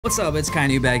What's up, it's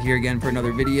Kanye back here again for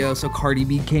another video. So CARDI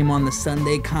B came on the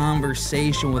Sundae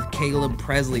Conversation with Caleb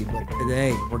Pressley, but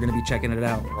today we're gonna be checking it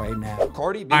out right now.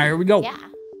 CARDI B. All right, here we go. Yeah.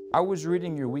 I was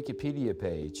reading your Wikipedia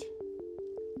page.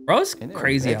 Bro, it's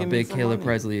crazy how big Caleb money.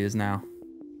 Pressley is now.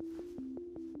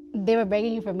 They were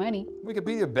begging you for money.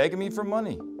 Wikipedia begging me for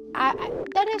money.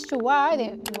 That is true. Why are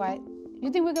they? Why?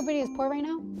 You think Wikipedia is poor right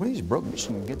now? When these broke bitches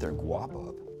can get their guap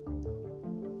up.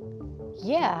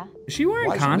 Yeah. Is she wearing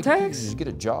Why should Wikipedia contacts? just get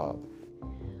a job?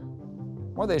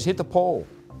 Why don't they just hit the poll?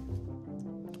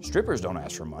 Strippers don't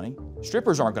ask for money.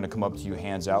 Strippers aren't gonna come up to you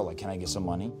hands out like, can I get some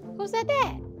money? Who said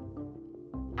that?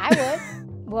 I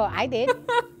would. Well, I did.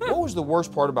 What was the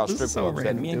worst part about This strip is so clubs? That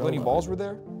random, me and dude. Glenny Balls were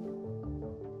there?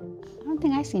 I don't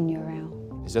think I seen you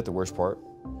around. Is that the worst part?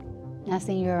 Not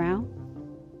seen you around.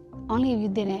 Only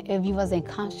if you wasn't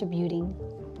contributing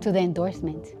to the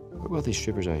endorsement. What about these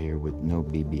strippers out here with no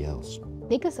BBLs?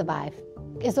 They could survive.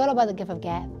 It's all about the gift of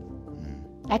gab.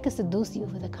 I could seduce you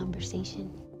with a conversation.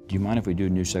 Do you mind if we do a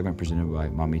new segment presented by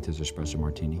Mamita's Espresso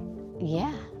Martini?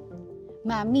 Yeah.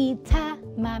 Mamita,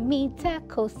 mamita,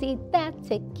 cosita,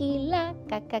 tequila,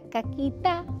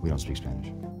 cacacaquita. We don't speak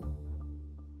Spanish.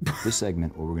 This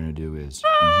segment, what we're gonna do is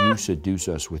you seduce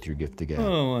us with your gift to gab.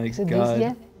 Oh my Seduce God.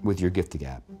 ya? With your gift to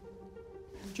gab.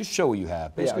 Just show what you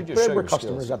have. Basically, Yeah, just show we're your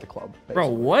customers skills. at the club. Bro,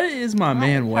 what is my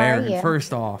man wearing, yeah.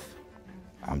 first off?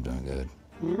 I'm doing good.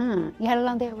 You had a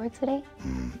long day at work today?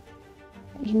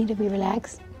 You need to be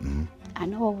relaxed. I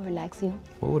know what will relax you.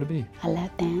 What would it be? A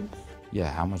lap dance. Yeah,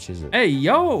 how much is it? Hey,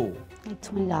 yo! Like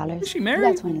 $20. Is she You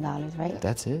married? got $20, right?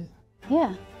 That's it?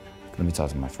 Yeah. Let me talk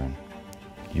to my friend.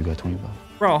 You got 20 bucks?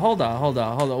 Bro, hold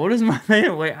on. What is my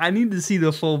man? Wait, I need to see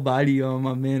the full body on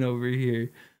my man over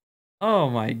here. Oh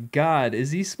my God,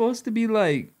 is he supposed to be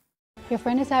like... Your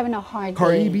friend is having a hard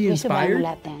CARDI day. B You should buy him a inspired?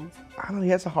 lap dance. I don't know, he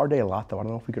has a hard day a lot though. I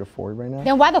don't know if we could afford it right now.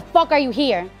 Then why the fuck are you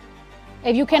here?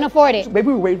 If you can't afford it. Maybe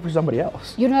we're waiting for somebody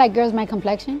else. You don't like girls my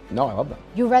complexion? No, I love them.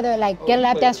 You rather like get a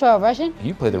lap dance for a Russian?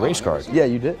 You play the race card. Yeah,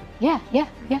 you did. Yeah.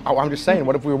 Oh, I'm just saying,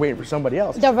 what if we were waiting for somebody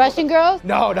else? The Russian girls?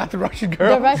 No, not the Russian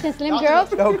girl. The Russian slim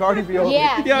girls? No, CARDI B only.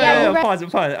 Yeah. Yeah, we re- pause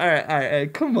it. All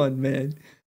right. Come on, man.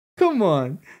 Come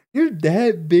on. You're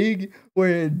that big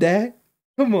wearing that?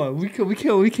 Come on, we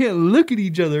can't look at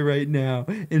each other right now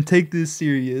and take this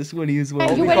serious when he's You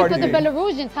wearing. ready for CARDI the B.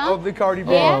 Belarusians, huh? Of the CARDI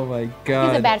B. Yeah. Oh my God.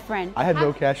 He's a bad friend. I had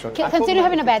no cash on. Consider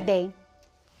having a bad day.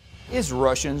 Is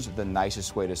Russians the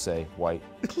nicest way to say white?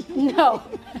 No.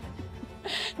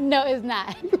 No, it's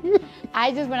not.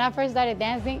 When I first started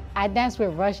dancing, I danced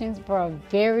with Russians for a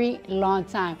very long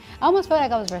time. I almost felt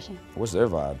like I was Russian. What's their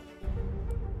vibe?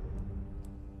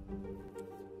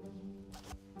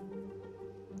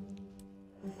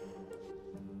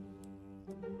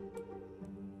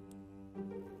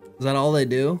 Is that all they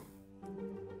do?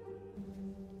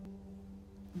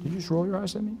 Did you just roll your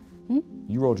eyes at me?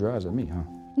 You rolled your eyes at me, huh?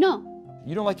 No.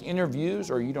 You don't like interviews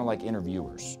or you don't like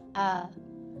interviewers? I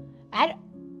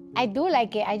do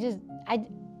like it.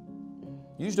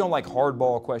 You just don't like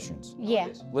hardball questions. Yeah.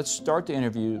 Let's start the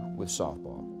interview with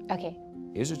softball. Okay.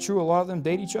 Is it true a lot of them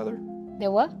date each other?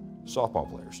 There what? Softball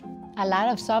players. A lot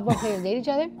of softball players date each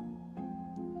other?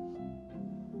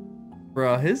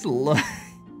 Bro, his look.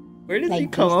 Where does he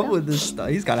Like come this up stuff? with this stuff?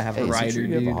 He's got to have Hey, a is it writer, true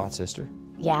you have dude. a hot sister?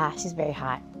 Yeah, she's very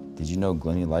hot. Did you know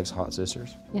Glenny likes hot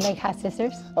sisters? You like hot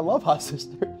sisters? I love hot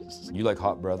sisters. You like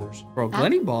hot brothers? Bro,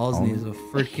 Glenny Balls needs a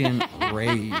freaking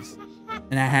raise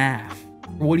and a half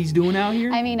for what he's doing out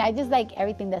here. I mean, I just like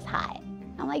everything that's hot.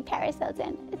 I'm like Paris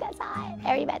Hilton. That's hot.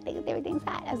 Everybody thinks everything's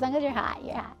hot. As long as you're hot,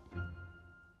 you're hot.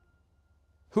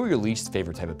 Who are your least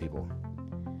favorite type of people?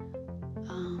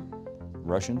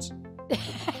 Russians?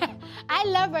 I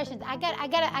love Russians.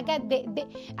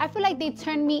 I feel like they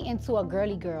turned me into a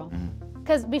girly girl.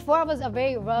 Because before I was a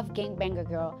very rough gangbanger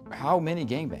girl. How many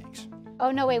gangbangs? Oh,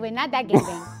 no, wait, not that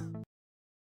gangbang.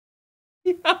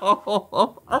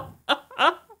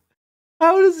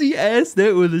 How does he ask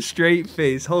that with a straight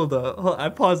face? Hold up. I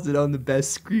paused it on the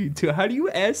best screen too. How do you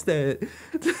ask that?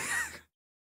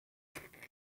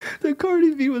 The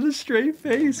CARDI B with a straight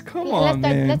face. Come on,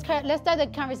 man. Let's start the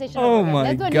conversation Oh over. my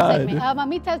Let's do a new God. segment.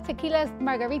 Mamitas, tequilas,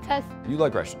 margaritas. You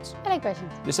like Russians. I like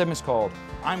Russians. This segment's called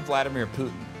I'm Vladimir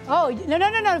Putin. Oh,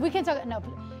 no. We can talk. No,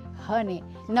 honey.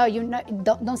 No,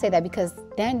 don't say that because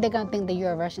then they're going to think that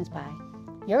you're a Russian spy.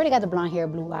 You already got the blonde hair,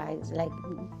 blue eyes. Like,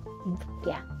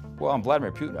 yeah. Well, I'm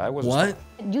Vladimir Putin. I wasn't.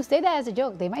 What? You say that as a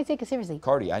joke. They might take it seriously.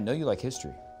 CARDI, I know you like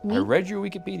history. Me? I read your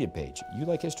Wikipedia page. You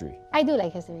like history. I do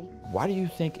like history. Why do you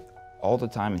think all the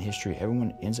time in history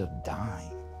everyone ends up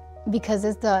dying? Because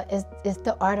it's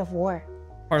the art of war.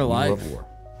 Part of You life. love war.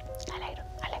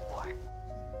 I like war.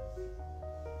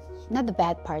 Not the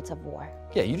bad parts of war.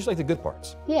 Yeah, you just like the good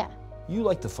parts. Yeah. You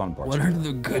like the fun parts. What are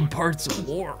the good parts of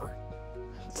war?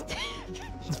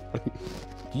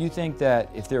 Do you think that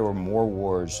if there were more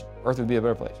wars, Earth would be a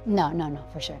better place? No,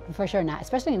 for sure not.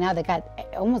 Especially now they got,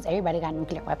 almost everybody got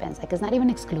nuclear weapons. Like it's not even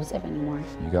exclusive anymore.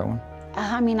 You got one?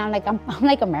 I mean, I'm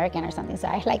like American or something, so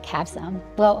I like have some.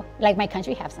 Well, like my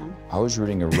country have some. I was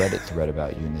reading a Reddit thread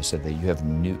about you and they said that you have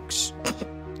nukes.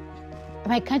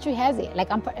 My country has it. Like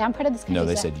I'm part of this country. No,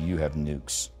 they so- said you have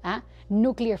nukes. Huh?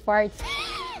 Nuclear farts.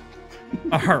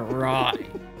 All right.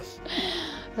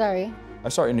 Sorry. I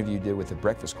saw an interview you did with the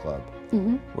Breakfast Club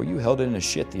where you held it in a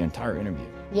shit the entire interview.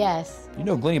 Yes. You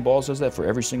know Glenny Balls does that for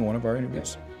every single one of our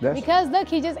interviews? Because look,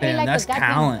 he just ate Man, like that's a goddamn,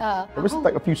 talent. There was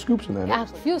like a few scoops in there. a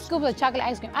few scoops of chocolate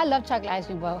ice cream. I love chocolate ice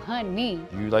cream, but honey.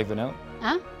 Do you like vanilla?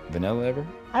 Huh? Vanilla ever?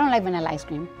 I don't like vanilla ice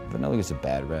cream. Vanilla gets a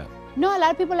bad rap. No, a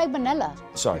lot of people like vanilla.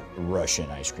 Sorry, Russian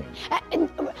ice cream.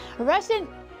 Russian,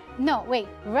 no, wait.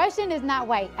 Russian is not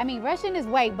white. I mean, Russian is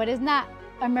white, but it's not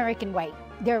American white.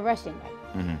 They're Russian white.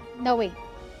 No, wait.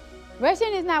 Russian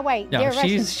is not white. No, They're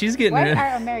Russian. she's getting White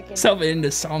are American. herself into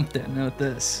something with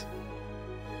this.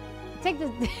 Take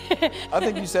this. I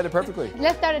think you said it perfectly.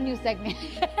 Let's start a new segment.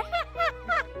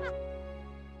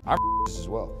 I'm as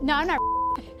well. No, I'm not.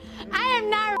 I am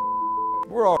not.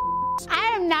 We're all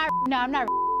I am not. No, I'm not.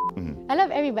 I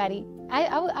love everybody.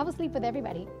 I will sleep with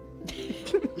everybody.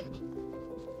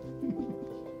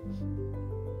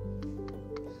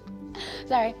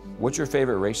 Sorry. What's your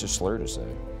favorite racist slur to say?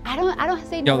 I don't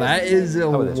say Yo, no. that is a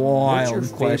How about this? wild What's your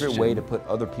favorite question. way to put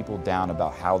other people down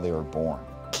about how they were born?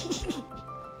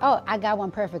 Oh, I got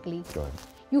one perfectly. Go ahead.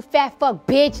 You fat fuck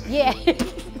bitch. Yeah.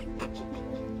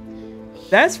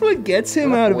 That's what gets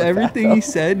him out of What, everything fat he though?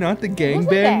 said, not the that?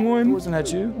 gangbang one. Wasn't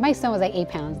that you? My son was like 8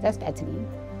 pounds. That's bad to me.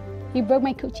 He broke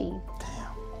my coochie.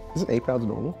 Isn't 8 pounds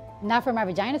normal? Not for my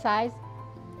vagina size.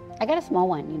 I got a small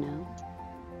one, you know.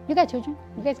 You got children?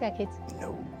 You guys got kids?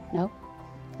 No. No?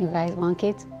 You guys want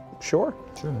kids? Sure.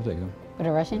 Sure, I'll take them. With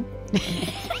a Russian? I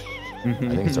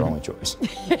think it's our only choice.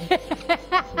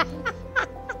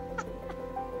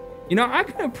 You know, I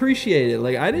can appreciate it.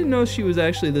 Like, I didn't know she was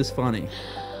actually this funny.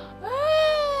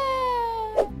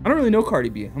 I don't really know Cardi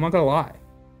B. I'm not gonna lie.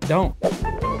 I don't.